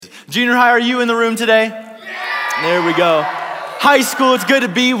Junior high, are you in the room today? Yeah. There we go. High school, it's good to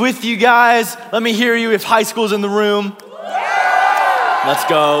be with you guys. Let me hear you if high school's in the room. Yeah.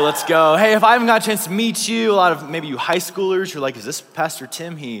 Let's go. Hey, if I haven't got a chance to meet you, a lot of maybe you high schoolers, you're like, is this Pastor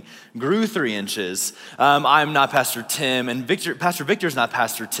Tim? He grew 3 inches. I'm not Pastor Tim, and Pastor Victor's not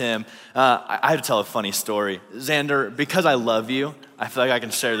Pastor Tim. I have to tell a funny story. Xander, because I love you, I feel like I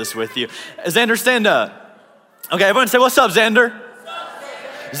can share this with you. Xander, stand up. Okay, everyone say, what's up, Xander?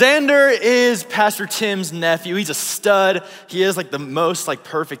 Xander is Pastor Tim's nephew. He's a stud. He has like the most like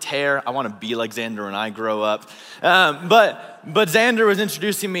perfect hair. I want to be like Xander when I grow up. But Xander was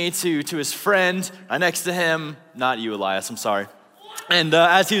introducing me to his friend right next to him. Not you, Elias. I'm sorry. And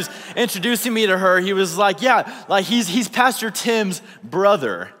as he was introducing me to her, he was like, "Yeah, like he's Pastor Tim's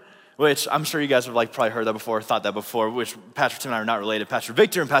brother." Which I'm sure you guys have like probably heard that before, thought that before, which Pastor Tim and I are not related. Pastor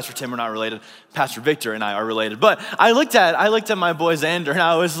Victor and Pastor Tim are not related. Pastor Victor and I are related. But I looked at my boy Xander and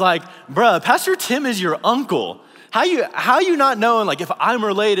I was like, bruh, Pastor Tim is your uncle. How you not knowing like if I'm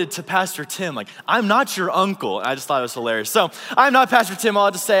related to Pastor Tim? Like I'm not your uncle. And I just thought it was hilarious. So I'm not Pastor Tim. I'll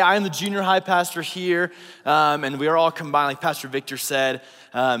have to say I am the junior high pastor here. And we are all combined, like Pastor Victor said.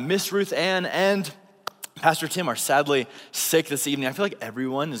 Miss Ruth Ann and Pastor Tim are sadly sick this evening. I feel like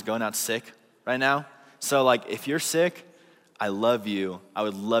everyone is going out sick right now. So like if you're sick, I love you. I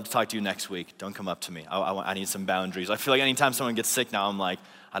would love to talk to you next week. Don't come up to me. I need some boundaries. I feel like anytime someone gets sick now, I'm like,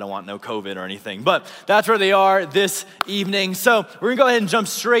 I don't want no COVID or anything. But that's where they are this evening. So we're going to go ahead and jump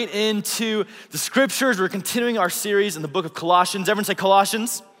straight into the scriptures. We're continuing our series in the book of Colossians. Everyone say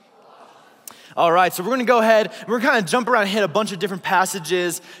Colossians. All right, so we're gonna go ahead, we're gonna kind of jump around and hit a bunch of different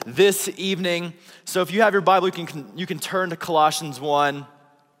passages this evening. So if you have your Bible, you can turn to Colossians 1.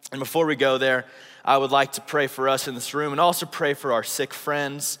 And before we go there, I would like to pray for us in this room and also pray for our sick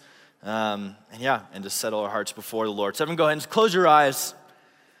friends. And just settle our hearts before the Lord. So everyone go ahead and just close your eyes.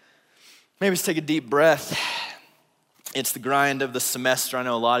 Maybe just take a deep breath. It's the grind of the semester. I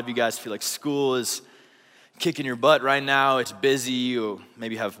know a lot of you guys feel like school is kicking your butt right now. It's busy. You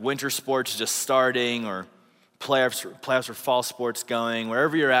maybe have winter sports just starting or playoffs or fall sports going.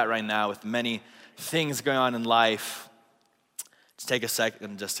 Wherever you're at right now with many things going on in life, just take a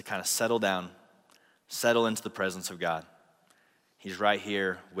second just to kind of settle down, settle into the presence of God. He's right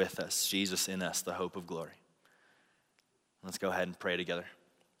here with us, Jesus in us, the hope of glory. Let's go ahead and pray together.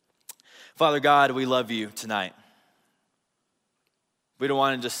 Father God, we love you tonight. We don't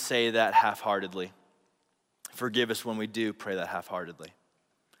want to just say that half-heartedly. Forgive us when we do pray that half-heartedly.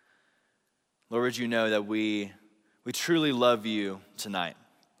 Lord, you know that we truly love you tonight.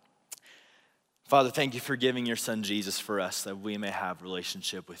 Father, thank you for giving your son Jesus for us that we may have a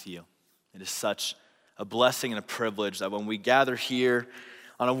relationship with you. It is such a blessing and a privilege that when we gather here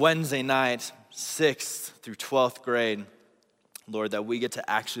on a Wednesday night, 6th through 12th grade, Lord, that we get to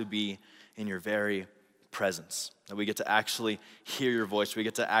actually be in your very presence, that we get to actually hear your voice, we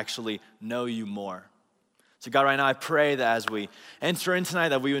get to actually know you more. So God, right now I pray that as we enter in tonight,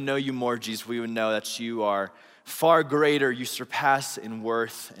 that we would know you more, Jesus. We would know that you are far greater, you surpass in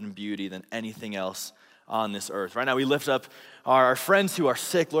worth and beauty than anything else on this earth. Right now we lift up our friends who are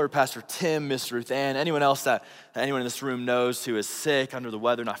sick, Lord, Pastor Tim, Miss Ruth Ann, anyone else that anyone in this room knows who is sick, under the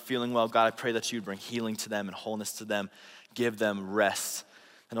weather, not feeling well. God, I pray that you would bring healing to them and wholeness to them, give them rest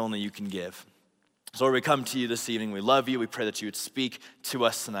that only you can give. So Lord, we come to you this evening. We love you. We pray that you would speak to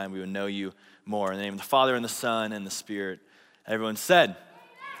us tonight. We would know you more. In the name of the Father and the Son and the Spirit. Everyone said,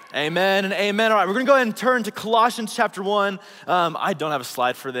 amen and amen. All right, we're going to go ahead and turn to Colossians chapter 1. I don't have a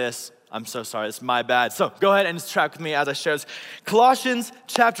slide for this. I'm so sorry. It's my bad. So go ahead and just track with me as I share this. Colossians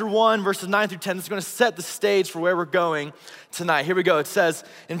chapter 1, verses 9 through 10. This is going to set the stage for where we're going tonight. Here we go. It says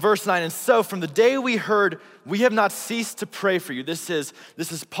in verse 9, and so from the day we heard, we have not ceased to pray for you. This is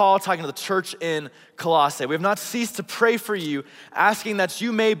Paul talking to the church in Colossae. We have not ceased to pray for you, asking that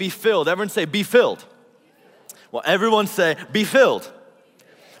you may be filled. Everyone say, be filled. Well, everyone say, be filled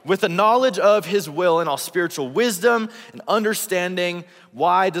with the knowledge of his will and all spiritual wisdom and understanding.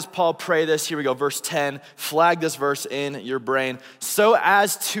 Why does Paul pray this? Here we go, verse 10. Flag this verse in your brain. So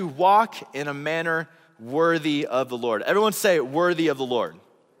as to walk in a manner worthy of the Lord. Everyone say, worthy of the Lord.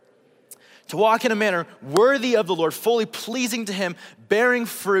 To walk in a manner worthy of the Lord, fully pleasing to him, bearing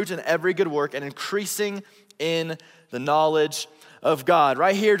fruit in every good work and increasing in the knowledge of God.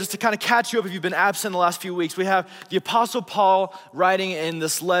 Right here, just to kind of catch you up if you've been absent the last few weeks, we have the Apostle Paul writing in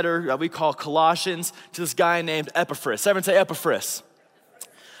this letter that we call Colossians to this guy named Epaphras. Everyone say Epaphras.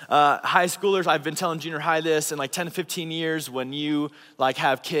 High schoolers, I've been telling junior high this in like 10 to 15 years, when you like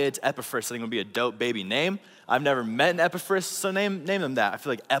have kids, Epaphras, I think would be a dope baby name. I've never met an Epaphras, so name them that. I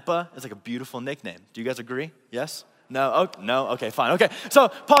feel like Epa is like a beautiful nickname. Do you guys agree? Yes? No? Oh, no? Okay, fine. Okay, so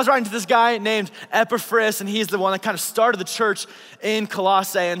Paul's writing to this guy named Epaphras, and he's the one that kind of started the church in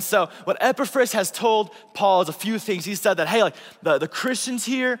Colossae. And so what Epaphras has told Paul is a few things. He said that, hey, like the Christians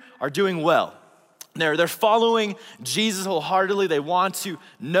here are doing well. They're following Jesus wholeheartedly. They want to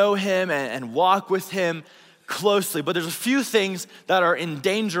know him and walk with him closely. But there's a few things that are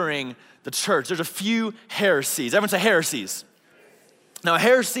endangering the church. There's a few heresies. Everyone say heresies. Now, a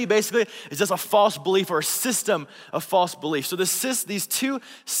heresy basically is just a false belief or a system of false beliefs. So these two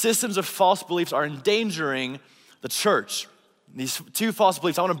systems of false beliefs are endangering the church. These two false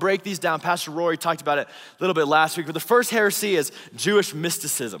beliefs, I want to break these down. Pastor Rory talked about it a little bit last week. But the first heresy is Jewish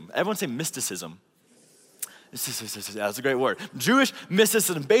mysticism. Everyone say mysticism. That's a great word. Jewish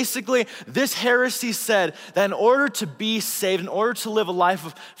mysticism. Basically, this heresy said that in order to be saved, in order to live a life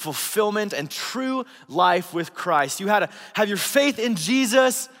of fulfillment and true life with Christ, you had to have your faith in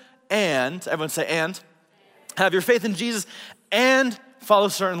Jesus and, everyone say and, have your faith in Jesus and follow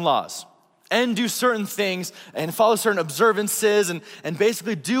certain laws and do certain things and follow certain observances and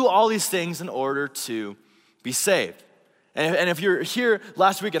basically do all these things in order to be saved. And if you're here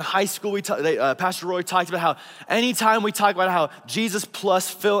last week in high school, Pastor Roy talked about how anytime we talk about how Jesus plus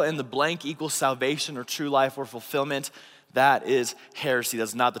fill in the blank equals salvation or true life or fulfillment, that is heresy.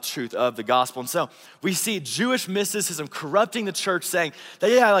 That's not the truth of the gospel. And so we see Jewish mysticism corrupting the church, saying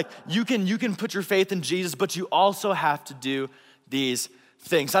that, yeah, like you can put your faith in Jesus, but you also have to do these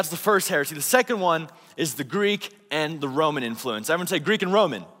things. That's the first heresy. The second one is the Greek and the Roman influence. Everyone say Greek and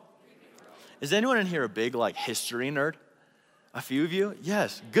Roman. Is anyone in here a big like history nerd? A few of you?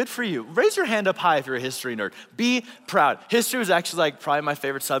 Yes, good for you. Raise your hand up high if you're a history nerd. Be proud. History was actually like probably my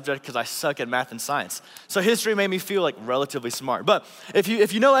favorite subject because I suck at math and science. So history made me feel like relatively smart. But if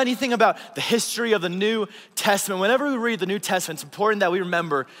you know anything about the history of the New Testament, whenever we read the New Testament, it's important that we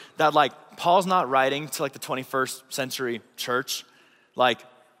remember that like Paul's not writing to like the 21st century church. Like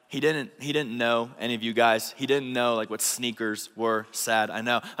he didn't know any of you guys. He didn't know like what sneakers were. Sad, I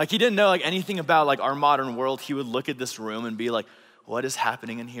know. Like he didn't know like anything about like our modern world. He would look at this room and be like, what is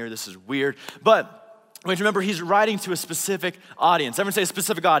happening in here? This is weird. But we have to remember he's writing to a specific audience. Everyone say a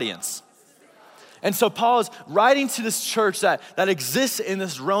specific audience. And so Paul is writing to this church that exists in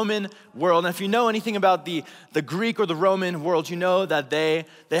this Roman world. And if you know anything about the Greek or the Roman world, you know that they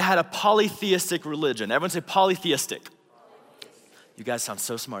had a polytheistic religion. Everyone say polytheistic. You guys sound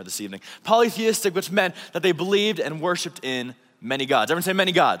so smart this evening. Polytheistic, which meant that they believed and worshiped in many gods. Everyone say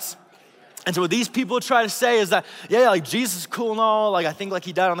many gods. And so what these people try to say is that, yeah, like Jesus is cool and all. Like I think like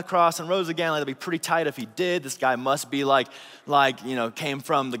he died on the cross and rose again. Like that'd be pretty tight if he did. This guy must be like came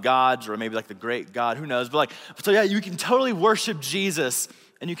from the gods or maybe like the great God. Who knows? But like, so yeah, you can totally worship Jesus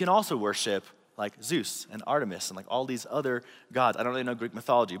and you can also worship like Zeus and Artemis and like all these other gods. I don't really know Greek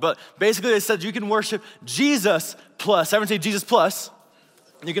mythology, but basically they said you can worship Jesus plus, everyone say Jesus plus.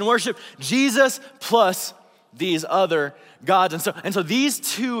 You can worship Jesus plus these other gods. And so these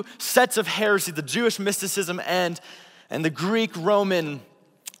two sets of heresy, the Jewish mysticism and the Greek Roman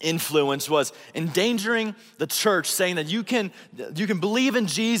influence was endangering the church, saying that you can believe in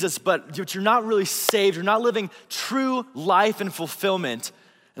Jesus, but you're not really saved. You're not living true life and fulfillment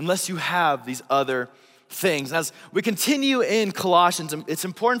unless you have these other things. As we continue in Colossians, it's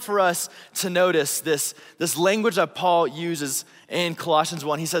important for us to notice this language that Paul uses in Colossians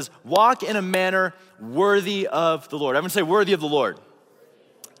 1. He says, walk in a manner worthy of the Lord. Everyone say worthy of the Lord.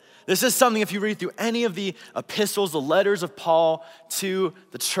 This is something, if you read through any of the epistles, the letters of Paul to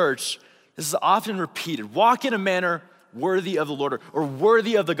the church, this is often repeated. Walk in a manner worthy of the Lord or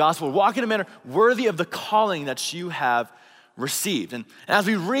worthy of the gospel. Walk in a manner worthy of the calling that you have received. And as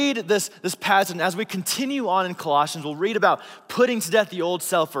we read this passage, and as we continue on in Colossians, we'll read about putting to death the old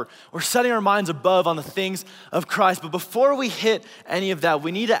self or setting our minds above on the things of Christ. But before we hit any of that,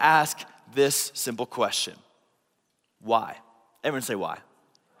 we need to ask this simple question. Why? Everyone say why.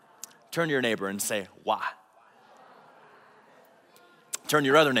 Turn to your neighbor and say why. Turn to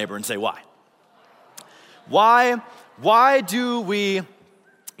your other neighbor and say why. Why do we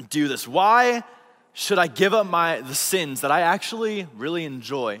do this? Why should I give up the sins that I actually really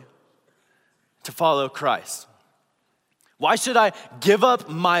enjoy to follow Christ? Why should I give up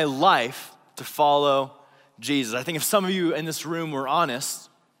my life to follow Jesus? I think if some of you in this room were honest,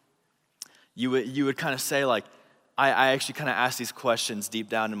 you would kind of say like, I actually kind of ask these questions deep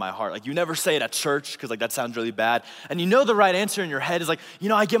down in my heart. Like you never say it at church because like that sounds really bad. And you know the right answer in your head is like,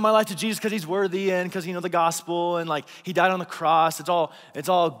 I give my life to Jesus because he's worthy and because the gospel and like he died on the cross. It's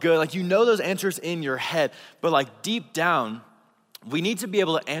all good. Like you know those answers in your head. But like deep down, we need to be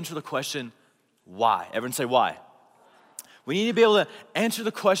able to answer the question, why? Everyone say why. We need to be able to answer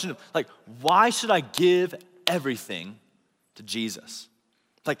the question of like, why should I give everything to Jesus.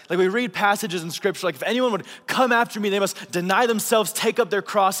 Like we read passages in scripture, like if anyone would come after me, they must deny themselves, take up their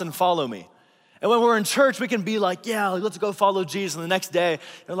cross and follow me. And when we're in church, we can be like, yeah, let's go follow Jesus. And the next day,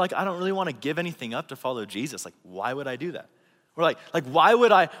 they're like, I don't really want to give anything up to follow Jesus. Like, why would I do that? Or like why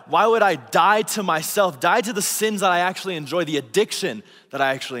would I die to myself, die to the sins that I actually enjoy, the addiction that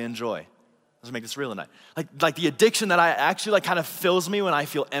I actually enjoy? Let's make this real tonight. Like the addiction that I actually like kind of fills me when I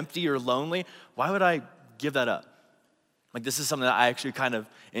feel empty or lonely. Why would I give that up? Like this is something that I actually kind of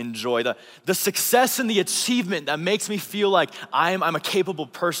enjoy. The success and the achievement that makes me feel like I'm a capable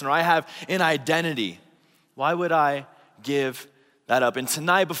person or I have an identity. Why would I give that up? And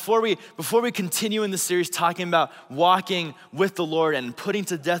tonight, before we continue in the series talking about walking with the Lord and putting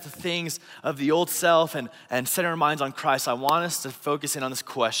to death the things of the old self and setting our minds on Christ, I want us to focus in on this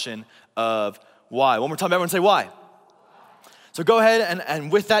question of why. One more time, everyone say why. So go ahead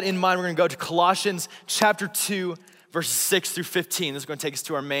and with that in mind, we're gonna go to Colossians chapter 2, verses 6 through 15. This is going to take us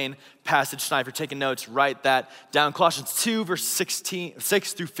to our main passage tonight. If you're taking notes, write that down. Colossians 2, verse 6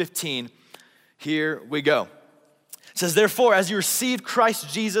 through 15. Here we go. It says, therefore, as you received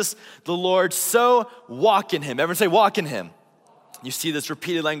Christ Jesus the Lord, so walk in him. Everyone say, walk in him. You see this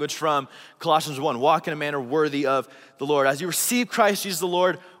repeated language from Colossians 1. Walk in a manner worthy of the Lord. As you receive Christ Jesus the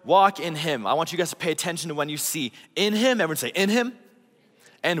Lord, walk in him. I want you guys to pay attention to when you see in him. Everyone say, in him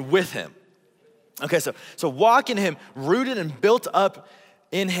and with him. Okay, so walk in him, rooted and built up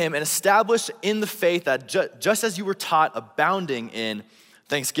in him and established in the faith that just as you were taught, abounding in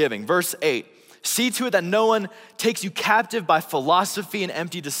thanksgiving. Verse 8, see to it that no one takes you captive by philosophy and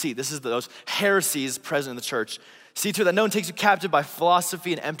empty deceit. This is those heresies present in the church. See to it that no one takes you captive by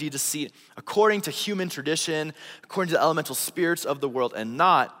philosophy and empty deceit, according to human tradition, according to the elemental spirits of the world, and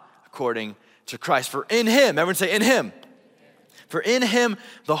not according to Christ. For in him, everyone say in him. For in him,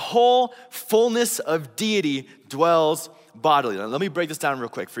 the whole fullness of deity dwells bodily. Now, let me break this down real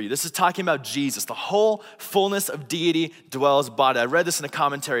quick for you. This is talking about Jesus. The whole fullness of deity dwells bodily. I read this in a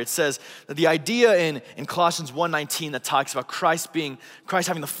commentary. It says that the idea in Colossians 1:19 that talks about Christ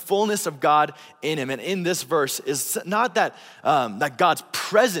having the fullness of God in him. And in this verse is not that God's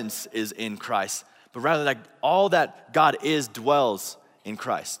presence is in Christ, but rather that all that God is dwells in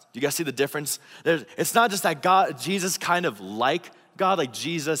Christ. Do you guys see the difference? It's not just that Jesus kind of like God, like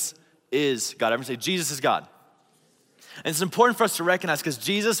Jesus is God. Everyone say, Jesus is God. And it's important for us to recognize because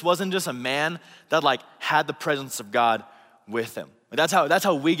Jesus wasn't just a man that like had the presence of God with him. Like that's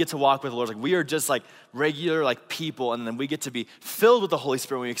how we get to walk with the Lord. Like we are just like regular like people, and then we get to be filled with the Holy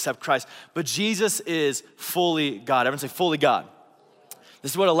Spirit when we accept Christ. But Jesus is fully God. Everyone say, fully God.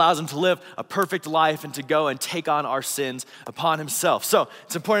 This is what allows him to live a perfect life and to go and take on our sins upon himself. So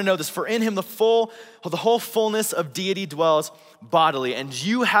it's important to know this. For in him the whole fullness of deity dwells bodily, and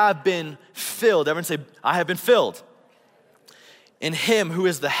you have been filled. Everyone say, I have been filled. In him who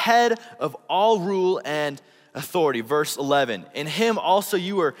is the head of all rule and authority. Verse 11, in him also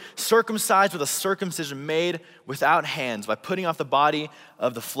you were circumcised with a circumcision made without hands by putting off the body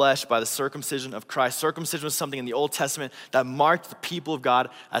of the flesh by the circumcision of Christ. Circumcision was something in the Old Testament that marked the people of God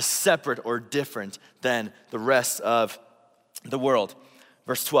as separate or different than the rest of the world.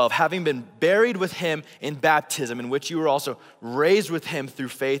 Verse 12, having been buried with him in baptism, in which you were also raised with him through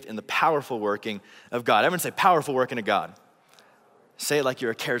faith in the powerful working of God. Everyone say powerful working of God. Say it like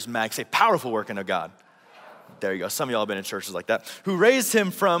you're a charismatic. Say powerful working of God. There you go. Some of y'all have been in churches like that. Who raised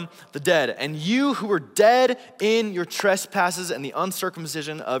him from the dead. And you who were dead in your trespasses and the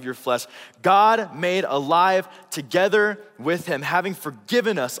uncircumcision of your flesh, God made alive together with him, having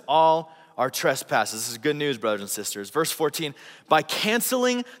forgiven us all our trespasses. This is good news, brothers and sisters. Verse 14, by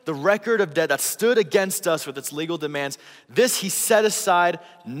canceling the record of debt that stood against us with its legal demands, this he set aside,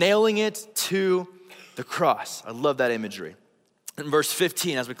 nailing it to the cross. I love that imagery. In verse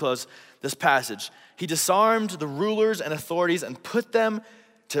 15, as we close this passage, he disarmed the rulers and authorities and put them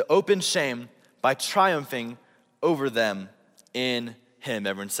to open shame by triumphing over them in him.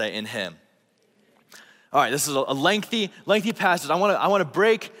 Everyone say, in him. All right, this is a lengthy passage. I want to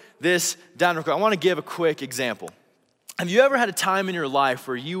break this down real quick. I want to give a quick example. Have you ever had a time in your life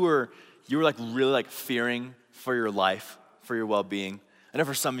where you were like really like fearing for your life, for your well-being? I know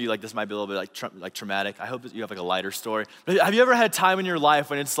for some of you, like this might be a little bit like traumatic. I hope that you have like a lighter story. But have you ever had a time in your life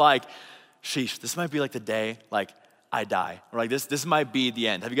when it's like, sheesh, this might be like the day like I die, or like this might be the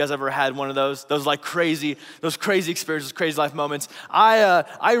end? Have you guys ever had one of those like crazy experiences, crazy life moments?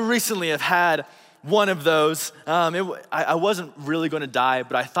 I recently have had one of those. I wasn't really going to die,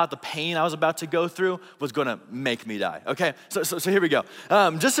 but I thought the pain I was about to go through was going to make me die. Okay, so here we go.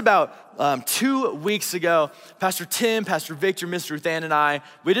 Just about 2 weeks ago, Pastor Tim, Pastor Victor, Miss Ruth Ann, and I,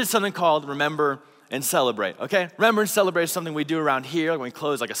 we did something called Remember and celebrate, okay? Remember and celebrate is something we do around here, like when we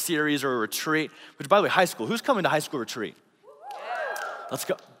close like a series or a retreat, which by the way, high school, who's coming to high school retreat? Let's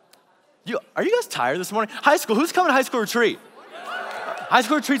go. Are you guys tired this morning? High school, who's coming to high school retreat? High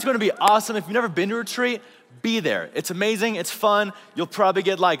school retreat's gonna be awesome. If you've never been to a retreat, be there. It's amazing, it's fun. You'll probably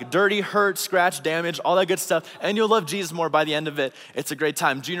get like dirty, hurt, scratch, damage, all that good stuff, and you'll love Jesus more by the end of it. It's a great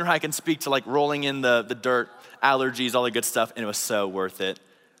time. Junior high can speak to like rolling in the dirt, allergies, all the good stuff, and it was so worth it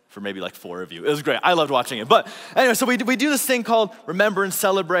for maybe like 4 of you. It was great. I loved watching it. But anyway, so we do this thing called Remember and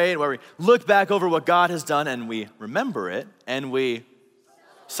Celebrate, where we look back over what God has done and we remember it and we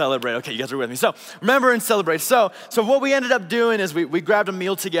celebrate. Okay, you guys are with me. So remember and celebrate. So what we ended up doing is we grabbed a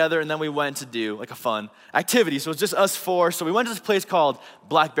meal together and then we went to do like a fun activity. So it's just us 4. So we went to this place called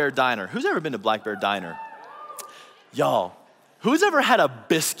Black Bear Diner. Who's ever been to Black Bear Diner? Y'all, who's ever had a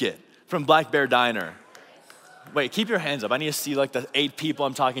biscuit from Black Bear Diner? Wait, keep your hands up. I need to see like the 8 people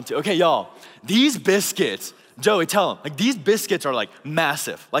I'm talking to. Okay, y'all, these biscuits, Joey, tell them, like these biscuits are like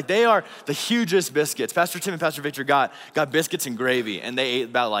massive. Like they are the hugest biscuits. Pastor Tim and Pastor Victor got biscuits and gravy and they ate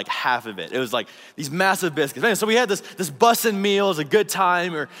about like half of it. It was like these massive biscuits. Anyway, so we had this bussin' meal. It was a good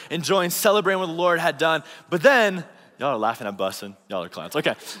time. We were enjoying, celebrating what the Lord had done. But then, y'all are laughing at bussin'. Y'all are clowns.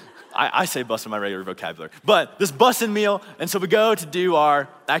 Okay, I say bussin' in my regular vocabulary. But this bussin' meal, and so we go to do our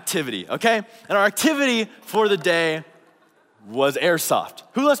activity, okay? And our activity for the day was airsoft.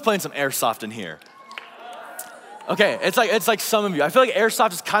 Who loves playing some airsoft in here? Okay, it's like some of you. I feel like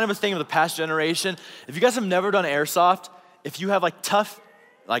airsoft is kind of a thing of the past generation. If you guys have never done airsoft, if you have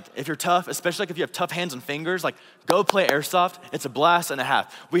if you're tough, especially like if you have tough hands and fingers, like go play airsoft. It's a blast and a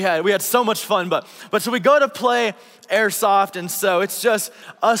half. We had so much fun, but so we go to play airsoft, and so it's just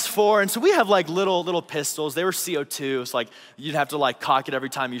us 4, and so we have like little pistols. They were CO2, so like you'd have to like cock it every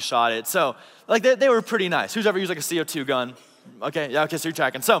time you shot it. So like they were pretty nice. Who's ever used like a CO2 gun? Okay, yeah, okay, so you're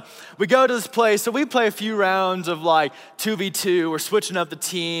tracking. So we go to this place, so we play a few rounds of like 2v2. We're switching up the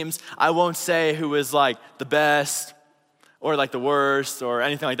teams. I won't say who is like the best or like the worst or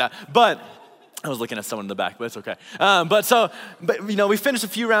anything like that. But I was looking at someone in the back, but it's okay. But you know, we finished a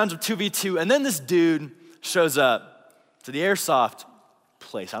few rounds of 2v2, and then this dude shows up to the airsoft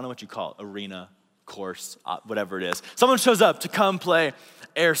place. I don't know what you call it, arena, course, whatever it is. Someone shows up to come play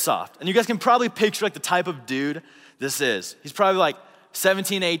airsoft. And you guys can probably picture like the type of dude this is. He's probably like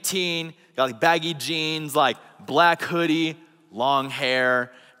 17, 18, got like baggy jeans, like black hoodie, long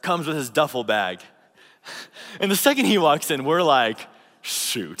hair, comes with his duffel bag. And the second he walks in, we're like,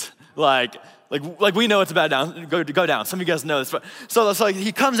 shoot. Like we know it's about to go down. Some of you guys know this. But so it's like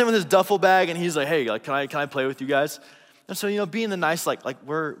he comes in with his duffel bag and he's like, hey, like, can I play with you guys? And so, you know, being the nice, like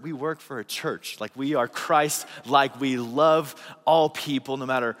we work for a church. Like we are Christ, like we love all people, no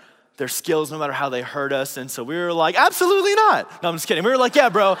matter their skills, no matter how they hurt us. And so we were like, absolutely not. No, I'm just kidding. We were like, yeah,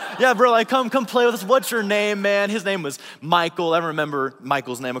 bro, like come play with us. What's your name, man? His name was Michael. I don't remember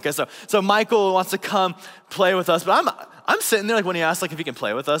Michael's name. Okay, so Michael wants to come play with us, but I'm sitting there like when he asked like if he can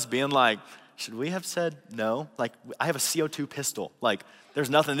play with us, being like, should we have said no? Like I have a CO2 pistol. Like there's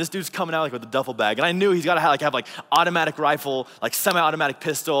nothing. This dude's coming out like with a duffel bag, and I knew he's got to have like automatic rifle, like semi-automatic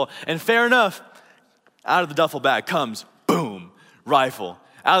pistol. And fair enough, out of the duffel bag comes boom, rifle.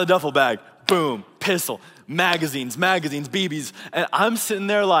 Out of the duffel bag, boom, pistol, magazines, BBs. And I'm sitting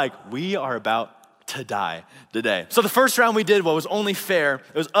there like, we are about to die today. So the first round we did what was only fair.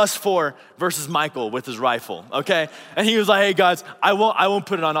 It was us 4 versus Michael with his rifle, okay? And he was like, hey guys, I won't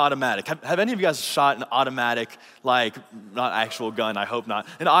put it on automatic. Have any of you guys shot an automatic, like, not actual gun, I hope not,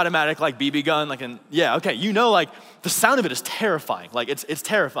 an automatic like BB gun? Yeah, okay, you know, like the sound of it is terrifying. Like it's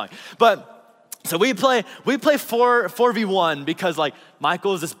terrifying. But so we play 4v1 because like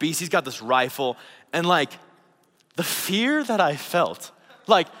Michael is this beast, he's got this rifle, and like the fear that I felt,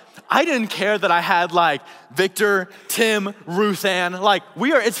 like I didn't care that I had like Victor, Tim, Ruth Ann, like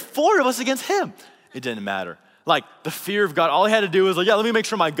it's 4 of us against him. It didn't matter. Like the fear of God, all I had to do was like, yeah, let me make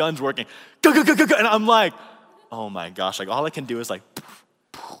sure my gun's working. Go. And I'm like, oh my gosh, like all I can do is like,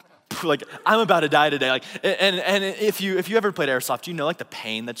 like I'm about to die today. Like, and if you ever played airsoft, you know like the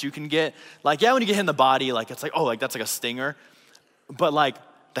pain that you can get. Like, yeah, when you get hit in the body, like it's like, oh, like that's like a stinger. But like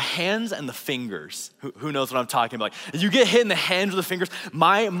the hands and the fingers, who knows what I'm talking about? Like, you get hit in the hands or the fingers.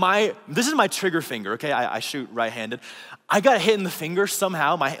 This is my trigger finger, okay? I shoot right-handed. I got hit in the finger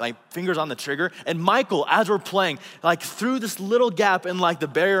somehow, my finger's on the trigger, and Michael, as we're playing, like through this little gap in like the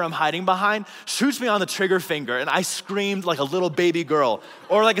barrier I'm hiding behind, shoots me on the trigger finger, and I screamed like a little baby girl,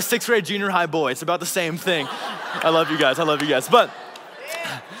 or like a 6th grade junior high boy. It's about the same thing. I love you guys, but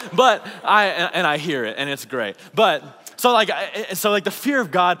I hear it, and it's great. But the fear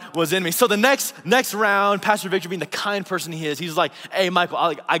of God was in me. So the next round, Pastor Victor, being the kind person he is, he's like, hey, Michael,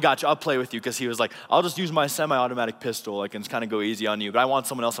 I got you. I'll play with you, because he was like, I'll just use my semi-automatic pistol, and kind of go easy on you, but I want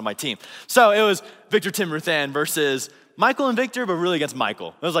someone else on my team. So it was Victor, Tim, Ruth Ann versus Michael and Victor, but really against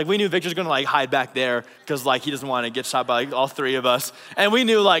Michael. It was like, we knew Victor's gonna hide back there because he doesn't want to get shot by all three of us. And we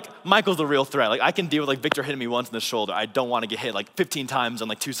knew Michael's the real threat. I can deal with Victor hitting me once in the shoulder. I don't want to get hit 15 times in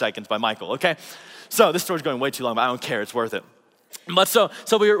 2 seconds by Michael, okay? So this story's going way too long, but I don't care, it's worth it. But so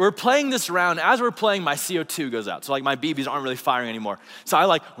we're playing this round. As we're playing, my CO2 goes out. So my BBs aren't really firing anymore. So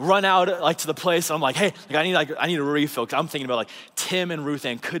I run out to the place, and I'm like, hey, I need a refill, because I'm thinking about Tim and Ruth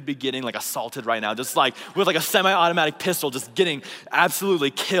Ann could be getting assaulted right now, just with a semi-automatic pistol, just getting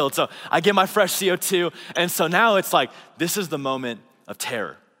absolutely killed. So I get my fresh CO2, and so now it's this is the moment of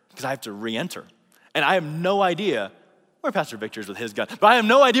terror, because I have to re-enter. And I have no idea where Pastor Victor is with his gun, but I have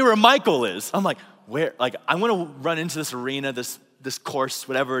no idea where Michael is. I'm like, where? I'm gonna run into this arena, this course,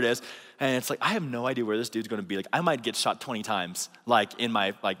 whatever it is, and it's I have no idea where this dude's gonna be. I might get shot 20 times, in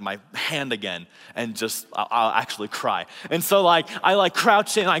my my hand again, and just I'll actually cry. And so I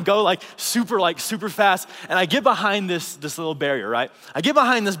crouch in, I go super fast, and I get behind this little barrier, right? I get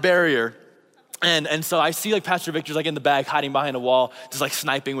behind this barrier. And so I see Pastor Victor's in the back, hiding behind a wall, just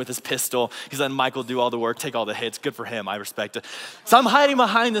sniping with his pistol. He's letting Michael do all the work, take all the hits. Good for him, I respect it. So I'm hiding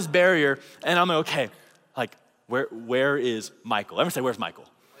behind this barrier, and I'm okay, where is Michael? Everyone say, where's Michael?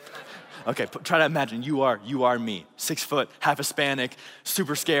 Okay, try to imagine you are me, 6 foot, half Hispanic,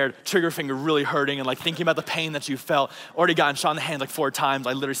 super scared, trigger finger really hurting, and thinking about the pain that you felt. Already gotten shot in the hand 4 times.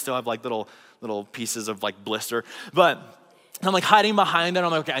 I literally still have little pieces of blister, but I'm hiding behind it.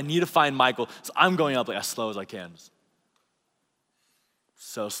 I'm okay, I need to find Michael. So I'm going up as slow as I can.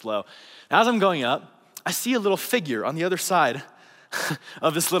 So slow. And as I'm going up, I see a little figure on the other side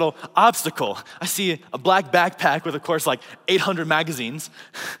of this little obstacle. I see a black backpack with, of course, 800 magazines,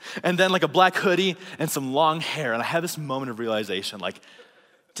 and then a black hoodie and some long hair. And I have this moment of realization,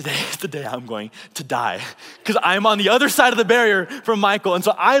 today is the day I'm going to die, because I'm on the other side of the barrier from Michael. And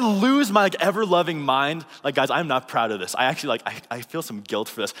so I lose my ever-loving mind. Guys, I'm not proud of this. I actually I feel some guilt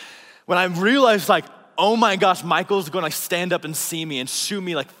for this. When I realized oh my gosh, Michael's going to stand up and see me and shoot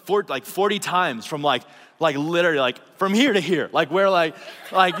me 40 times from literally from here to here. Where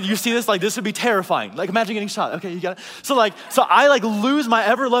you see this, this would be terrifying. Imagine getting shot. Okay, you got it. So I lose my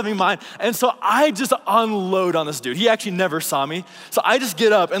ever-loving mind. And so I just unload on this dude. He actually never saw me. So I just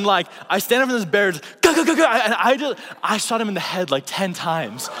get up and I stand up in this barrier, just go, go, go, go. And I shot him in the head 10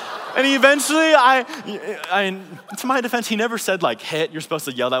 times. And he eventually, to my defense, he never said hit. You're supposed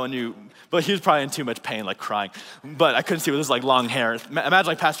to yell that when you, but he was probably in too much pain, crying. But I couldn't see with his long hair.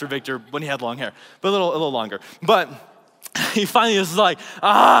 Imagine Pastor Victor when he had long hair, but a little longer. But he finally was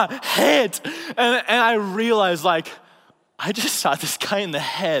hit. And I realized I just shot this guy in the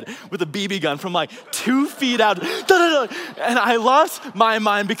head with a BB gun from 2 feet out. And I lost my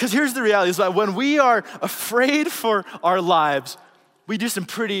mind, because here's the reality, is that when we are afraid for our lives, we do some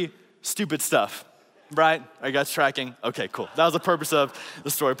pretty stupid stuff, right? Are you guys tracking? Okay, cool. That was the purpose of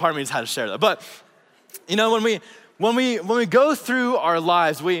the story. Part of me just had to share that. But when we go through our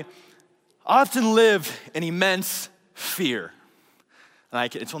lives, we often live in immense fear.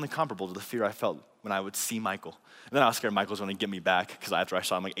 And it's only comparable to the fear I felt when I would see Michael. And then I was scared Michael was going to get me back, because after I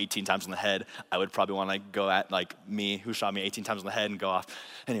shot him 18 times in the head, I would probably want to go at me, who shot me 18 times in the head, and go off.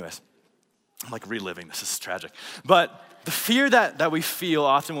 Anyways, I'm reliving this. This is tragic. But the fear that we feel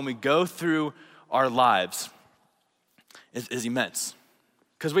often when we go through our lives is immense.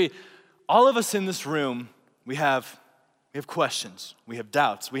 Because all of us in this room, we have questions, we have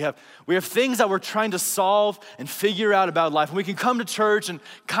doubts, we have things that we're trying to solve and figure out about life. And we can come to church and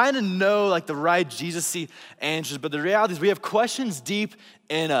kind of know the right Jesus-y answers, but the reality is we have questions deep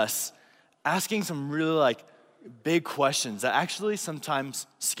in us, asking some really big questions that actually sometimes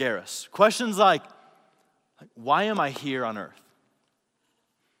scare us. Questions like why am I here on earth?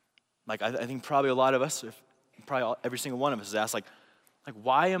 I think probably a lot of us, probably every single one of us is asked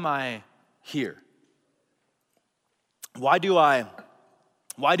why am I here? Why do I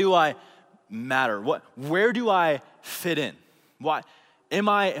matter? Where do I fit in? Why am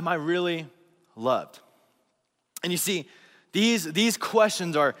I really loved? And you see, these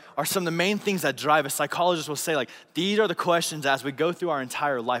questions are some of the main things that drive us. Psychologists will say these are the questions as we go through our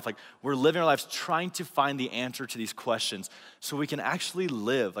entire life. We're living our lives trying to find the answer to these questions so we can actually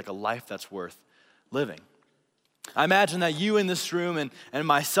live a life that's worth living. I imagine that you in this room and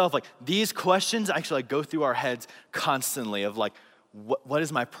myself, these questions actually go through our heads constantly of what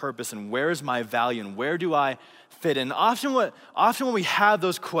is my purpose and where is my value and where do I fit in? Often when we have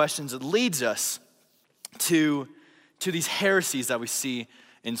those questions, it leads us to to these heresies that we see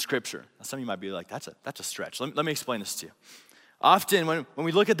in Scripture. Now, some of you might be like, that's a stretch. Let me explain this to you. Often when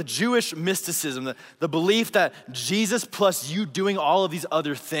we look at the Jewish mysticism, the belief that Jesus plus you doing all of these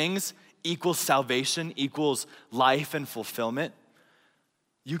other things equals salvation, equals life and fulfillment,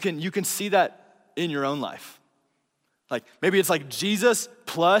 you can see that in your own life. Like maybe it's like Jesus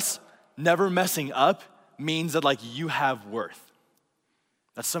plus never messing up means that like you have worth.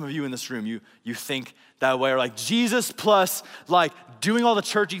 That's some of you in this room, you think that way, or like Jesus plus like doing all the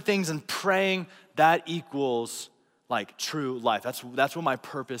churchy things and praying, that equals like true life. That's what my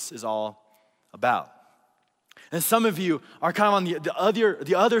purpose is all about. And some of you are kind of on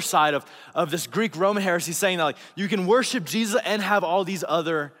the other side of this Greek-Roman heresy, saying that like you can worship Jesus and have all these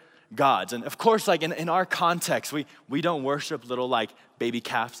other gods. And of course, like in our context, we don't worship little like baby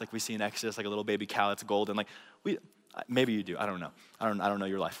calves like we see in Exodus, like a little baby cow that's golden. Like maybe you do. I don't know. I don't know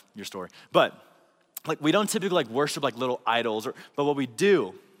your life, your story. But like we don't typically like worship like little idols. But what we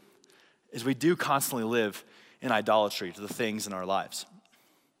do is we do constantly live in idolatry to the things in our lives.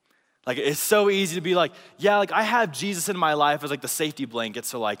 Like it's so easy to be like, yeah, like I have Jesus in my life as like the safety blanket.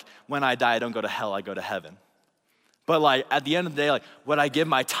 So like when I die, I don't go to hell, I go to heaven. But like at the end of the day, like what I give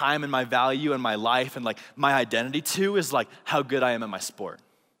my time and my value and my life and like my identity to is like how good I am at my sport.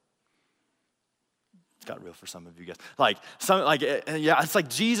 It's got real for some of you guys. It's like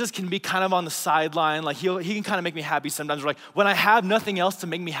Jesus can be kind of on the sideline. Like he can kind of make me happy sometimes. Or like when I have nothing else to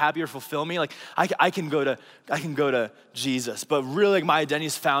make me happy or fulfill me, like I can go to Jesus. But really, like my identity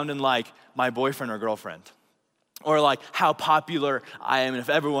is found in like my boyfriend or girlfriend, or like how popular I am and if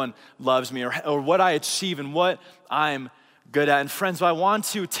everyone loves me, or what I achieve and what I'm good at. And friends, what I want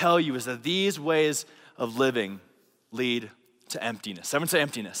to tell you is that these ways of living lead to emptiness. Everyone say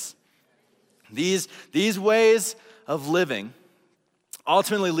emptiness. These ways of living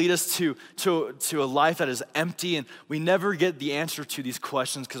ultimately lead us to a life that is empty, and we never get the answer to these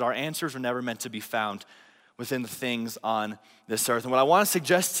questions because our answers are never meant to be found within the things on this earth. And what I want to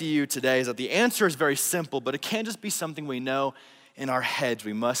suggest to you today is that the answer is very simple, but it can't just be something we know in our heads.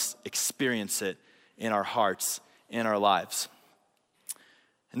 We must experience it in our hearts, in our lives.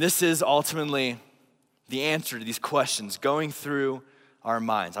 And this is ultimately the answer to these questions going through our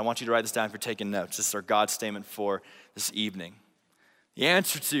minds. I want you to write this down if you're taking notes. This is our God statement for this evening. The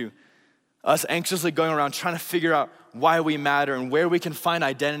answer to us anxiously going around trying to figure out why we matter and where we can find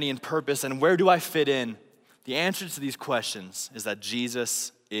identity and purpose and where do I fit in, the answer to these questions is that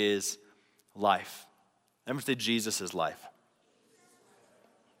Jesus is life. Everyone say Jesus is life.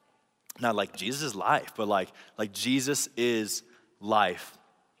 Not like Jesus is life, but like Jesus is life,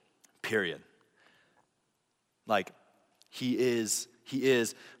 period. Like He is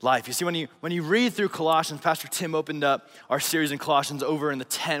life. You see, when you read through Colossians, Pastor Tim opened up our series in Colossians over in the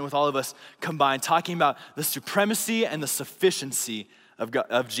tent with all of us combined, talking about the supremacy and the sufficiency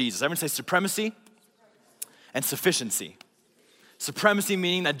of Jesus. Everyone say supremacy and sufficiency. Supremacy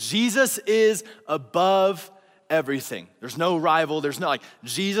meaning that Jesus is above everything. There's no rival. There's no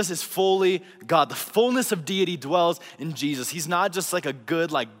Jesus is fully God. The fullness of deity dwells in Jesus. He's not just like a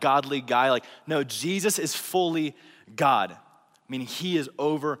good, like godly guy. No, Jesus is fully God. Meaning he is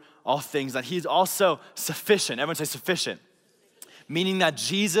over all things, that he's also sufficient. Everyone say sufficient. Meaning that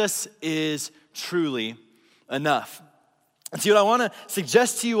Jesus is truly enough. And see, what I want to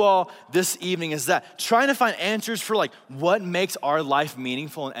suggest to you all this evening is that trying to find answers for like what makes our life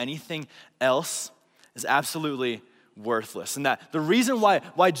meaningful and anything else is absolutely worthless. And that the reason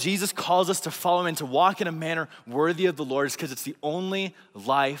why Jesus calls us to follow him and to walk in a manner worthy of the Lord is because it's the only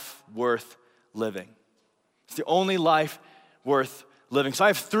life worth living. It's the only life worth living. So I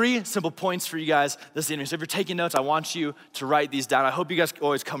have 3 simple points for you guys this evening. So if you're taking notes, I want you to write these down. I hope you guys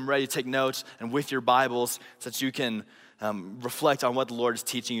always come ready to take notes and with your Bibles so that you can reflect on what the Lord is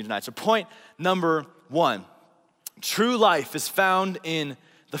teaching you tonight. So point number 1, true life is found in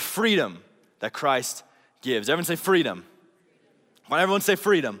the freedom that Christ gives. Everyone say freedom. Why don't everyone say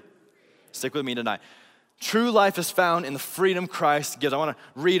freedom? Stick with me tonight. True life is found in the freedom Christ gives. I want to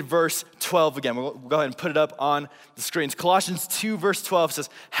read verse 12 again. We'll go ahead and put it up on the screens. Colossians 2 verse 12 says,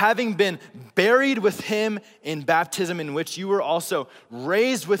 having been buried with him in baptism, in which you were also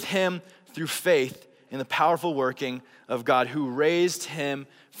raised with him through faith in the powerful working of God who raised him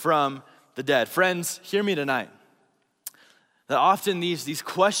from the dead. Friends, hear me tonight. That often these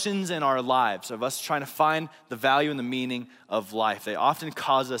questions in our lives of us trying to find the value and the meaning of life, they often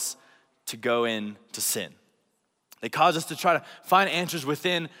cause us to go into sin. They cause us to try to find answers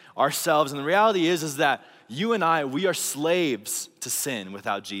within ourselves. And the reality is that you and I, we are slaves to sin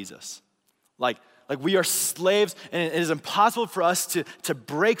without Jesus. Like we are slaves, and it is impossible for us to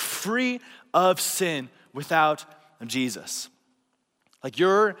break free of sin without Jesus. Like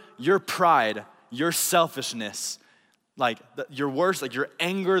your pride, your selfishness, like your worst, like your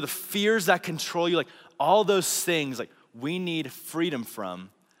anger, the fears that control you, like all those things, like we need freedom from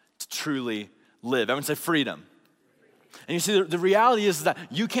to truly live. Everyone say freedom. And you see, the reality is that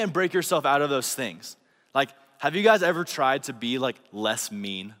you can't break yourself out of those things. Like, have you guys ever tried to be like less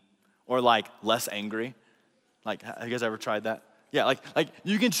mean or like less angry? Like, have you guys ever tried that? Yeah, like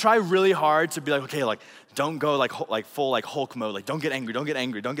you can try really hard to be like, okay, like don't go like full like Hulk mode, like don't get angry.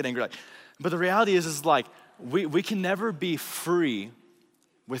 Like, but the reality is like we can never be free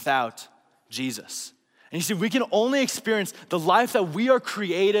without Jesus. And you see, we can only experience the life that we are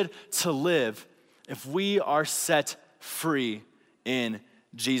created to live if we are set free in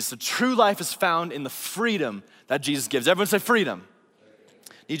Jesus. So true life is found in the freedom that Jesus gives. Everyone say freedom.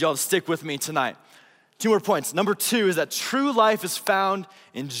 Need y'all to stick with me tonight. 2 more points. Number 2 is that true life is found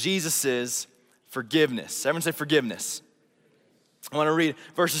in Jesus' forgiveness. Everyone say forgiveness. I want to read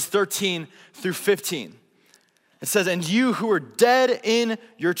verses 13 through 15. It says, and you who are dead in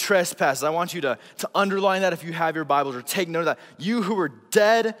your trespasses. I want you to underline that if you have your Bibles, or take note of that. You who are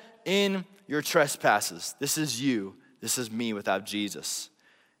dead in your trespasses. This is you. This is me without Jesus.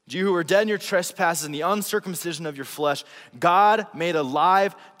 You who are dead in your trespasses and the uncircumcision of your flesh, God made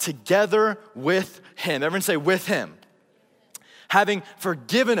alive together with him. Everyone say with him. Having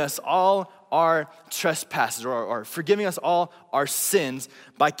forgiven us all our trespasses, or forgiving us all our sins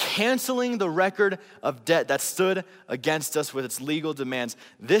by canceling the record of debt that stood against us with its legal demands.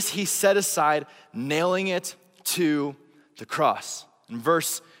 This he set aside, nailing it to the cross. In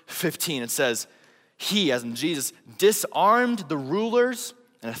verse 15, it says, he, as in Jesus, disarmed the rulers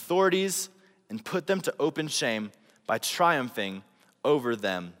and authorities and put them to open shame by triumphing over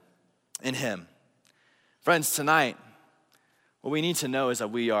them in him. Friends, tonight, what we need to know is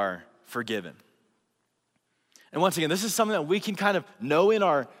that we are forgiven. And once again, this is something that we can kind of know in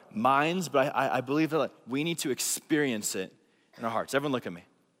our minds, but I believe that like, we need to experience it in our hearts. Everyone look at me.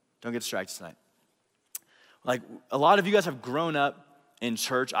 Don't get distracted tonight. Like a lot of you guys have grown up in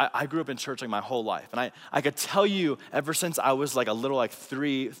church. I grew up in church like my whole life. And I could tell you ever since I was like a little like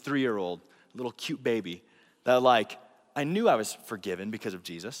three-year-old, little cute baby, that like I knew I was forgiven because of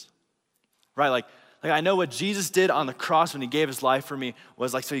Jesus, right? Like I know what Jesus did on the cross when he gave his life for me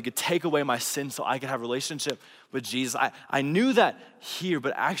was like so he could take away my sin so I could have a relationship with Jesus. I knew that here,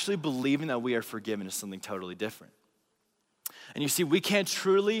 but actually believing that we are forgiven is something totally different. And you see, we can't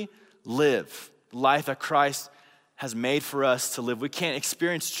truly live the life that Christ has made for us to live. We can't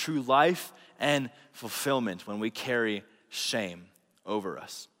experience true life and fulfillment when we carry shame over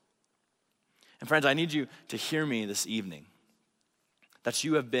us. And friends, I need you to hear me this evening that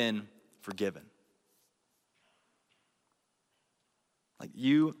you have been forgiven. Like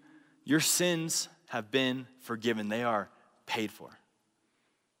your sins have been forgiven. They are paid for.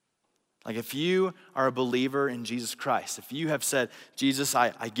 Like if you are a believer in Jesus Christ, if you have said, Jesus,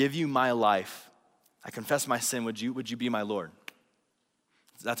 I give you my life, I confess my sin, would you be my Lord?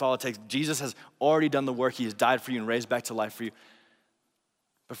 That's all it takes. Jesus has already done the work. He has died for you and raised back to life for you.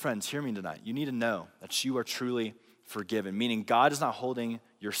 But friends, hear me tonight. You need to know that you are truly forgiven, meaning God is not holding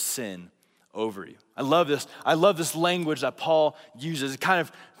your sin over you. I love this language that Paul uses.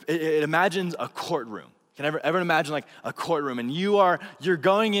 It imagines a courtroom. Can ever imagine like a courtroom, and you're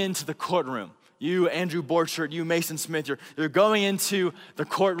going into the courtroom. You, Andrew Borchert, you, Mason Smith, you're going into the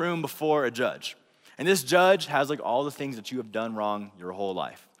courtroom before a judge. And this judge has like all the things that you have done wrong your whole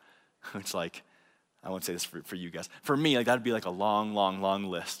life. It's like, I won't say this for you guys. For me, like that'd be like a long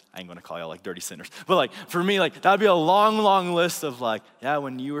list. I ain't gonna call y'all like dirty sinners. But like for me, like that'd be a long list of like, yeah,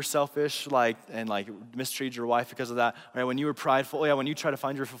 when you were selfish, like, and like mistreated your wife because of that. Right? When you were prideful, yeah, when you try to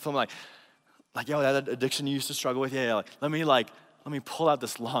find your fulfillment, like, yo, that addiction you used to struggle with, yeah, let me pull out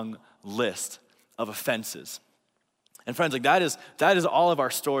this long list of offenses. And friends, like that is all of our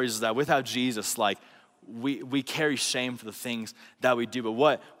stories, is that without Jesus, like we carry shame for the things that we do.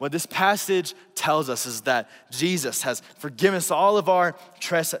 But what this passage tells us is that Jesus has forgiven us all of our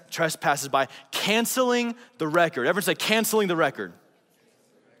trespasses by canceling the record. Everyone say canceling the record.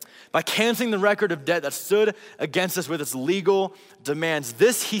 By canceling the record of debt that stood against us with its legal demands.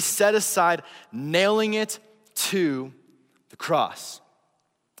 This he set aside, nailing it to the cross.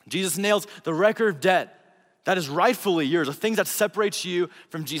 Jesus nails the record of debt that is rightfully yours, the things that separates you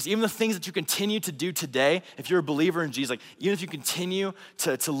from Jesus, even the things that you continue to do today, if you're a believer in Jesus, like even if you continue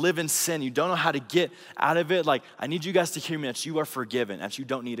to live in sin, you don't know how to get out of it, like I need you guys to hear me that you are forgiven, that you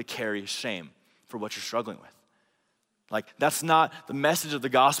don't need to carry shame for what you're struggling with. Like, that's not the message of the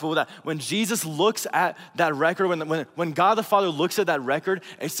gospel. That when Jesus looks at that record, when God the Father looks at that record,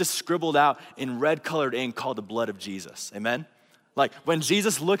 it's just scribbled out in red colored ink called the blood of Jesus, amen? Like, when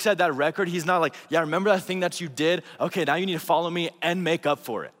Jesus looks at that record, he's not like, yeah, remember that thing that you did? Okay, now you need to follow me and make up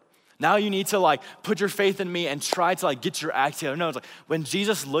for it. Now you need to like put your faith in me and try to like get your act together. No, it's like when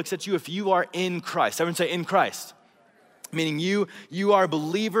Jesus looks at you, if you are in Christ, everyone say in Christ, meaning you are a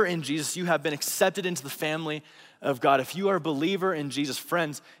believer in Jesus, you have been accepted into the family of God. If you are a believer in Jesus,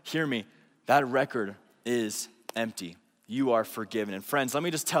 friends, hear me, that record is empty. You are forgiven. And friends, let me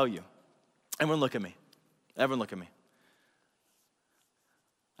just tell you, everyone look at me. Everyone look at me.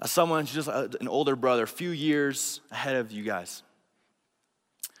 As someone who's just an older brother, a few years ahead of you guys,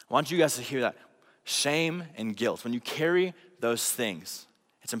 I want you guys to hear that shame and guilt, when you carry those things,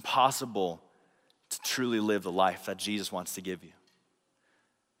 it's impossible to truly live the life that Jesus wants to give you.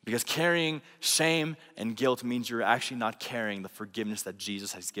 Because carrying shame and guilt means you're actually not carrying the forgiveness that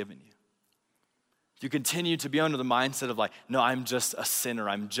Jesus has given you. If you continue to be under the mindset of like, no, I'm just a sinner.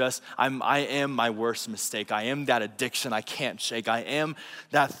 I am my worst mistake. I am that addiction I can't shake. I am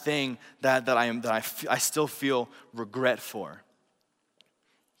that thing that I still feel regret for.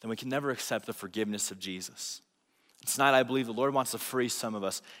 Then we can never accept the forgiveness of Jesus. Tonight, I believe the Lord wants to free some of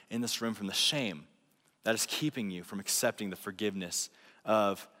us in this room from the shame that is keeping you from accepting the forgiveness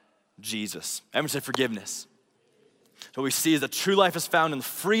of Jesus. Everyone say forgiveness. So what we see is that true life is found in the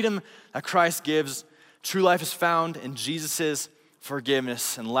freedom that Christ gives. True life is found in Jesus'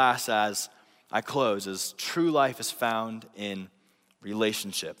 forgiveness. And last, as I close, is true life is found in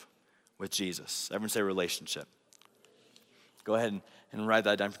relationship with Jesus. Everyone say relationship. Go ahead and write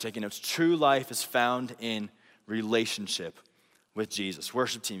that down for taking notes. True life is found in relationship with Jesus.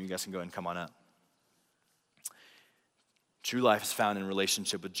 Worship team, you guys can go ahead and come on up. True life is found in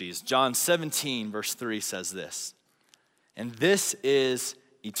relationship with Jesus. John 17, verse 3 says this, and this is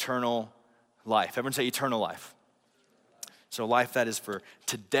eternal life. Everyone say eternal life. So life that is for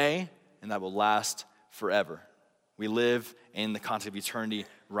today and that will last forever. We live in the concept of eternity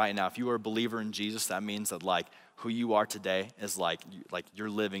right now. If you are a believer in Jesus, that means that like who you are today is like you're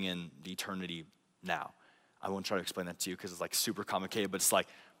living in the eternity now. I won't try to explain that to you because it's like super complicated, but it's like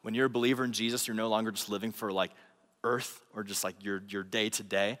when you're a believer in Jesus, you're no longer just living for like earth or just like your day to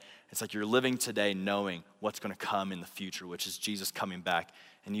day. It's like you're living today knowing what's going to come in the future, which is Jesus coming back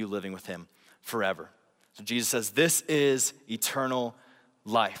and you living with him forever. So Jesus says, this is eternal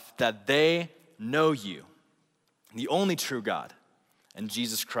life, that they know you, the only true God, and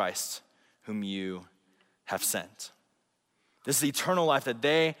Jesus Christ, whom you have sent. This is eternal life, that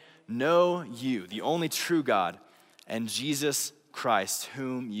they know you, the only true God, and Jesus Christ,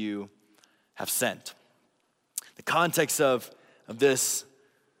 whom you have sent. The context of this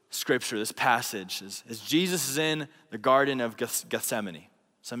scripture, this passage, is Jesus is in the Garden of Gethsemane.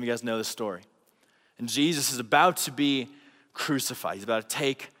 Some of you guys know this story. And Jesus is about to be crucified. He's about to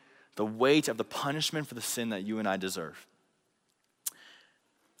take the weight of the punishment for the sin that you and I deserve.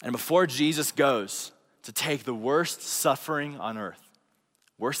 And before Jesus goes to take the worst suffering on earth,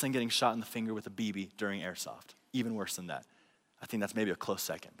 worse than getting shot in the finger with a BB during airsoft, even worse than that. I think that's maybe a close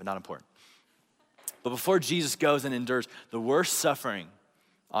second, but not important. But before Jesus goes and endures the worst suffering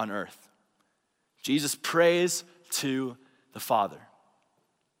on earth, Jesus prays to the Father.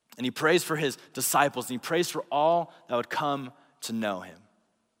 And he prays for his disciples, and he prays for all that would come to know him,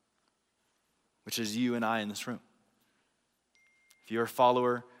 which is you and I in this room. If you're a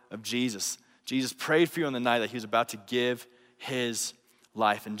follower of Jesus, Jesus prayed for you on the night that he was about to give his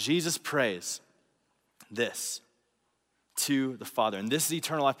life. And Jesus prays this to the Father. And this is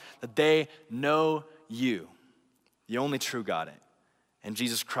eternal life, that they know you, the only true God, and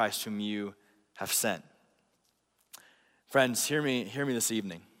Jesus Christ, whom you have sent. Friends, hear me this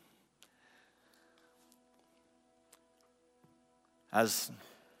evening. As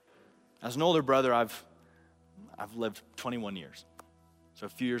an older brother, I've lived 21 years. So a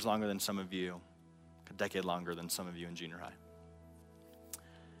few years longer than some of you, a decade longer than some of you in junior high.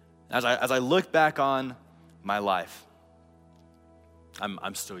 As I look back on my life,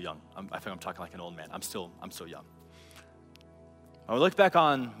 I'm still young. I think I'm talking like an old man. I'm still young. When I look back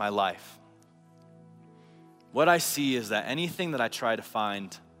on my life, what I see is that anything that I try to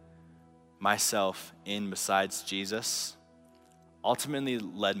find myself in besides Jesus ultimately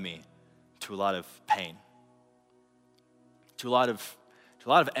led me to a lot of pain, to a lot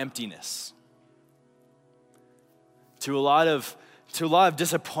of emptiness, to a lot of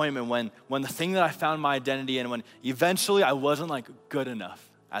disappointment when the thing that I found my identity in, when eventually I wasn't like good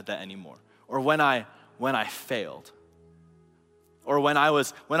enough at that anymore, or when I failed, Or when I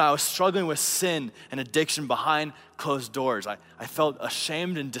was struggling with sin and addiction behind closed doors, I felt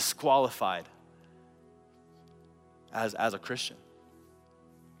ashamed and disqualified as a Christian.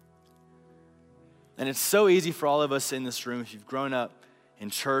 And it's so easy for all of us in this room, if you've grown up in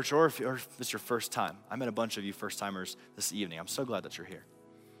church or if it's your first time. I met a bunch of you first-timers this evening. I'm so glad that you're here.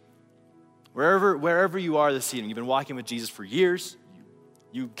 Wherever you are this evening, you've been walking with Jesus for years.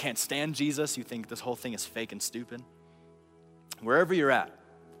 You can't stand Jesus. You think this whole thing is fake and stupid. Wherever you're at,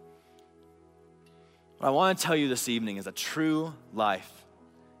 what I want to tell you this evening is that true life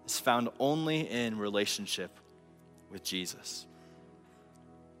is found only in relationship with Jesus.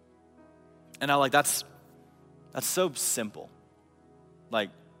 And that's so simple.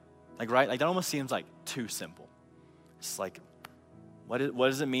 Right? Like that almost seems like too simple. It's like, what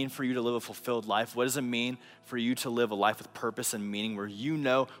does it mean for you to live a fulfilled life? What does it mean for you to live a life with purpose and meaning where you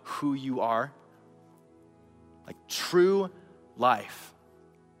know who you are? Like true life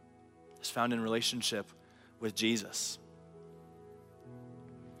is found in relationship with Jesus.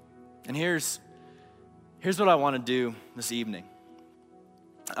 And here's what I want to do this evening.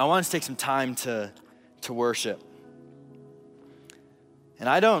 I want us to take some time to worship.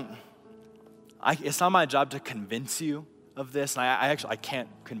 And it's not my job to convince you of this. And I can't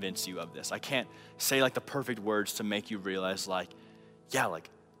convince you of this. I can't say like the perfect words to make you realize like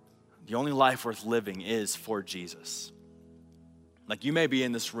the only life worth living is for Jesus. Like you may be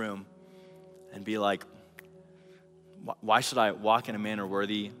in this room and be like, why should I walk in a manner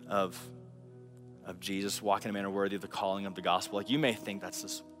worthy of Jesus, walk in a manner worthy of the calling of the gospel? Like you may think that's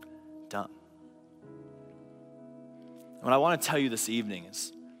just dumb. What I want to tell you this evening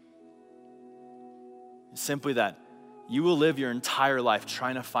is simply that you will live your entire life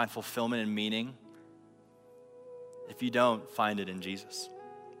trying to find fulfillment and meaning if you don't find it in Jesus.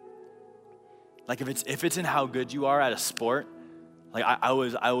 Like if it's in how good you are at a sport, like I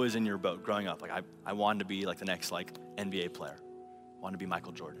was in your boat growing up. Like I wanted to be like the next like NBA player. I wanted to be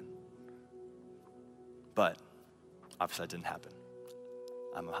Michael Jordan. But obviously that didn't happen.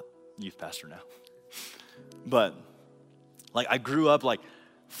 I'm a youth pastor now. But like I grew up like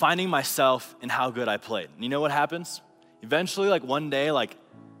finding myself in how good I played. And you know what happens? Eventually, like one day, like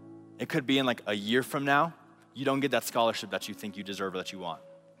it could be in like a year from now, you don't get that scholarship that you think you deserve or that you want.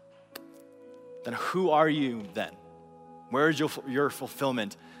 Then who are you then? Where is your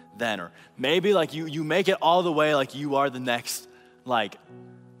fulfillment then? Or maybe like you make it all the way like you are the next like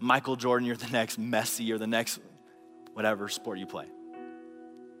Michael Jordan, you're the next Messi or the next whatever sport you play.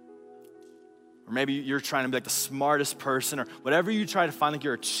 Or maybe you're trying to be like the smartest person or whatever you try to find like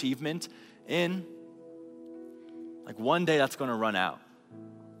your achievement in. Like one day that's going to run out.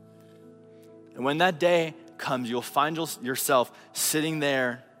 And when that day comes, you'll find yourself sitting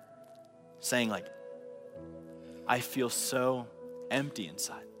there saying like, I feel so empty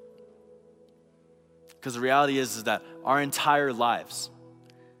inside. Because the reality is that our entire lives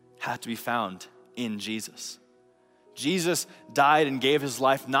have to be found in Jesus. Jesus died and gave his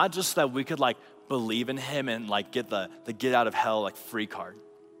life not just so that we could like believe in him and like get the get out of hell like free card.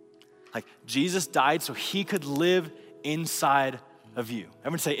 Like Jesus died so he could live inside of you.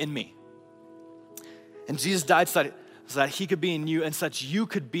 Everyone say in me. And Jesus died so that he could be in you and so that you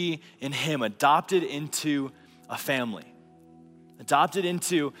could be in him, adopted into a family. Adopted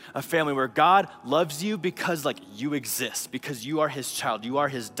into a family where God loves you because like you exist, because you are his child, you are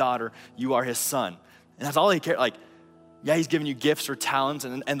his daughter, you are his son. And that's all he cares. Like, yeah, he's given you gifts or talents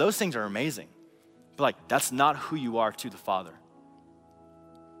and those things are amazing. But like, that's not who you are to the Father.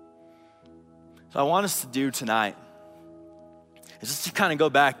 So I want us to do tonight is just to kind of go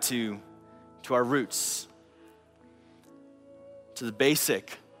back to our roots, to the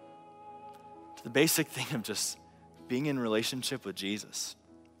basic thing of just being in relationship with Jesus.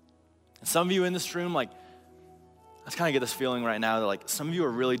 And some of you in this room, like, I just kind of get this feeling right now that like some of you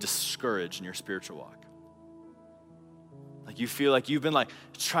are really discouraged in your spiritual walk. Like you feel like you've been like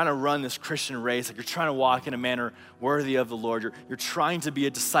trying to run this Christian race, like you're trying to walk in a manner worthy of the Lord. You're trying to be a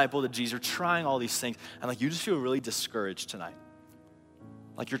disciple to Jesus. You're trying all these things, and like you just feel really discouraged tonight.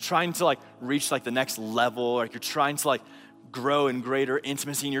 Like you're trying to like reach like the next level, like you're trying to like grow in greater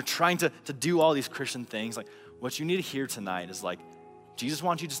intimacy, and you're trying to do all these Christian things. Like what you need to hear tonight is like Jesus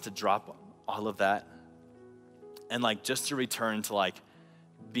wants you just to drop all of that and like just to return to like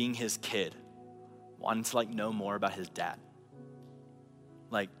being his kid, wanting to like know more about his dad.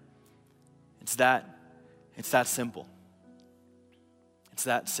 Like it's that simple. It's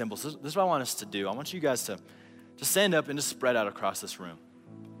that simple. So this is what I want us to do. I want you guys to just stand up and just spread out across this room.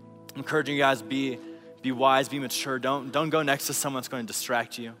 I'm encouraging you guys, be wise, be mature. Don't go next to someone that's going to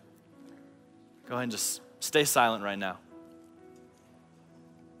distract you. Go ahead and just stay silent right now.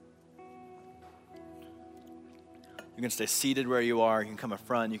 You can stay seated where you are. You can come up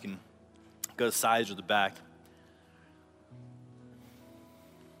front. You can go to the sides or the back.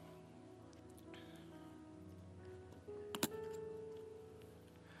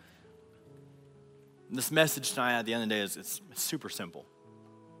 This message tonight at the end of the day is it's super simple.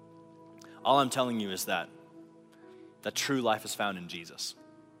 All I'm telling you is that true life is found in Jesus.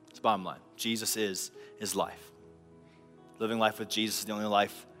 It's the bottom line. Jesus is life. Living life with Jesus is the only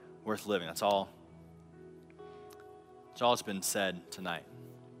life worth living. That's all that's been said tonight.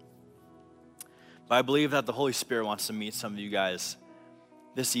 But I believe that the Holy Spirit wants to meet some of you guys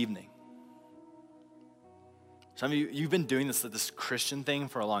this evening. Some of you, you've been doing this Christian thing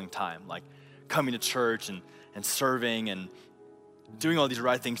for a long time, like coming to church and serving and doing all these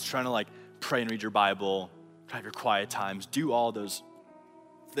right things, trying to like pray and read your Bible, have your quiet times, do all those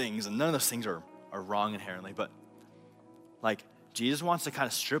things. And none of those things are wrong inherently, but like Jesus wants to kind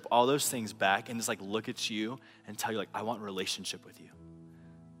of strip all those things back and just like look at you and tell you like, I want a relationship with you.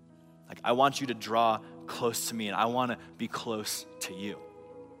 Like I want you to draw close to me and I want to be close to you.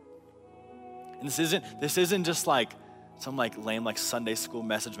 And this isn't just like some like lame like Sunday school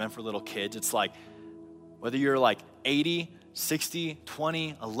message meant for little kids. It's like whether you're like 80, 60,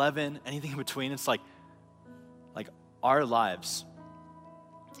 20, 11, anything in between, it's like our lives,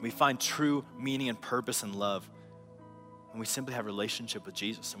 we find true meaning and purpose and love when we simply have a relationship with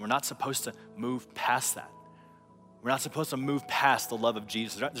Jesus. And we're not supposed to move past that. We're not supposed to move past the love of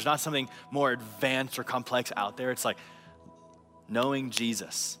Jesus. There's not something more advanced or complex out there. It's like knowing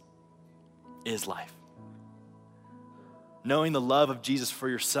Jesus is life. Knowing the love of Jesus for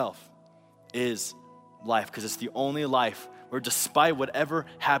yourself is life, because it's the only life where despite whatever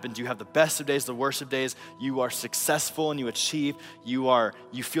happens, you have the best of days, the worst of days, you are successful and you achieve, you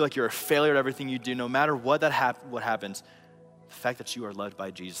feel like you're a failure at everything you do, no matter what happens, the fact that you are loved by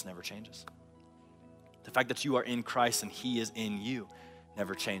Jesus never changes. The fact that you are in Christ and he is in you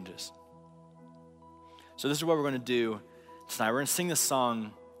never changes. So this is what we're going to do tonight. We're going to sing this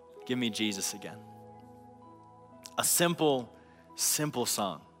song, Give Me Jesus Again. A simple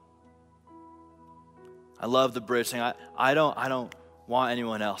song. I love the bridge saying, I don't want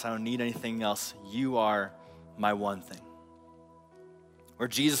anyone else. I don't need anything else. You are my one thing. Or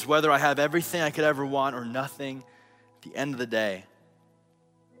Jesus, whether I have everything I could ever want or nothing, at the end of the day,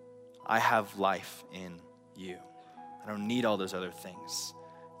 I have life in you. I don't need all those other things.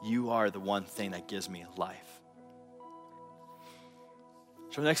 You are the one thing that gives me life.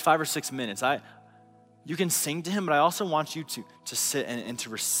 So for the next 5 or 6 minutes, you can sing to him, but I also want you to sit and to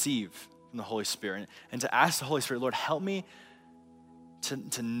receive from the Holy Spirit and to ask the Holy Spirit, Lord, help me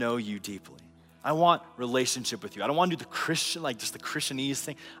to know you deeply. I want relationship with you. I don't want to do the Christian, like just the Christianese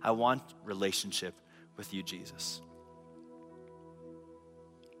thing. I want relationship with you, Jesus.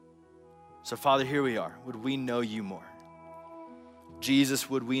 So Father, here we are. Would we know you more? Jesus,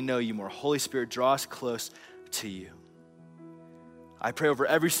 would we know you more? Holy Spirit, draw us close to you. I pray over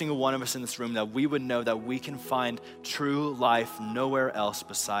every single one of us in this room that we would know that we can find true life nowhere else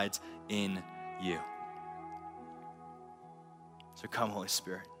besides in you. So come, Holy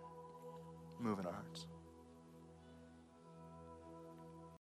Spirit, move in our hearts.